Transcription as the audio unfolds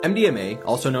MDMA,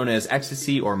 also known as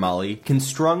ecstasy or Molly, can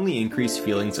strongly increase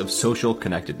feelings of social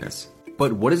connectedness.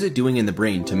 But what is it doing in the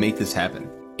brain to make this happen?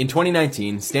 In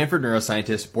 2019, Stanford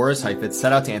neuroscientist Boris Heifetz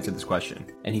set out to answer this question,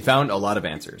 and he found a lot of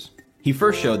answers. He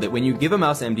first showed that when you give a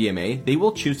mouse MDMA, they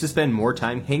will choose to spend more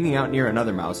time hanging out near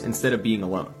another mouse instead of being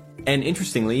alone. And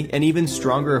interestingly, an even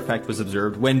stronger effect was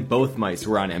observed when both mice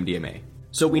were on MDMA.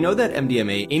 So we know that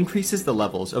MDMA increases the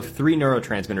levels of 3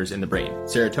 neurotransmitters in the brain: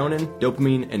 serotonin,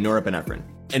 dopamine, and norepinephrine.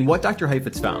 And what Dr.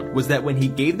 Heifetz found was that when he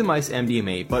gave the mice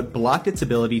MDMA but blocked its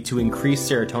ability to increase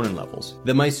serotonin levels,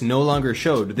 the mice no longer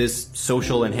showed this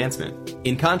social enhancement.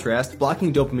 In contrast,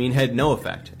 blocking dopamine had no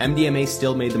effect. MDMA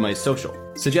still made the mice social,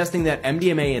 suggesting that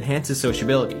MDMA enhances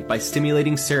sociability by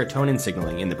stimulating serotonin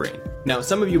signaling in the brain. Now,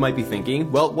 some of you might be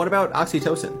thinking, well, what about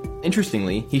oxytocin?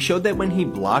 Interestingly, he showed that when he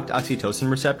blocked oxytocin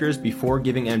receptors before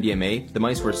giving MDMA, the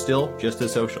mice were still just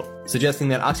as social, suggesting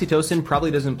that oxytocin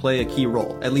probably doesn't play a key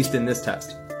role, at least in this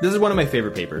test. This is one of my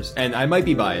favorite papers, and I might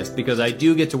be biased because I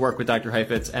do get to work with Dr.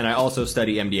 Heifetz and I also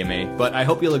study MDMA, but I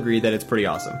hope you'll agree that it's pretty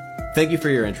awesome. Thank you for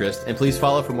your interest, and please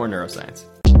follow for more neuroscience.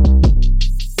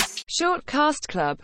 Short Cast Club